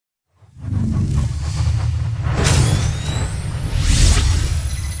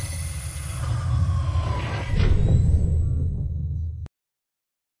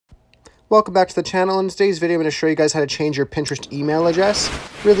Welcome back to the channel. In today's video, I'm going to show you guys how to change your Pinterest email address.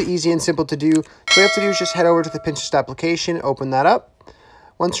 Really easy and simple to do. So what you have to do is just head over to the Pinterest application, open that up.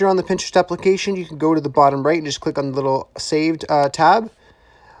 Once you're on the Pinterest application, you can go to the bottom right and just click on the little saved tab.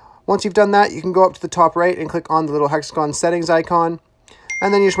 Once you've done that, you can go up to the top right and click on the little hexagon settings icon.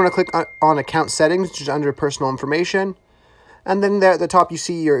 And then you just want to click on account settings, which is under personal information. And then there at the top, you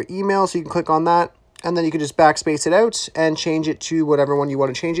see your email, so you can click on that. And then you can just backspace it out and change it to whatever one you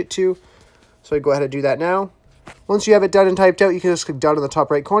want to change it to. So I go ahead and do that now. Once you have it done and typed out, you can just click done in the top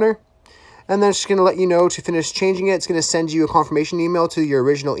right corner. And then it's just going to let you know to finish changing it. It's going to send you a confirmation email to your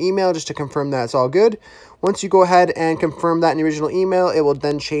original email just to confirm that it's all good. Once you go ahead and confirm that in the original email, it will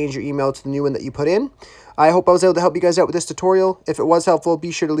then change your email to the new one that you put in. I hope I was able to help you guys out with this tutorial. If it was helpful,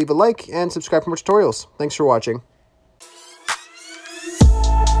 be sure to leave a like and subscribe for more tutorials. Thanks for watching.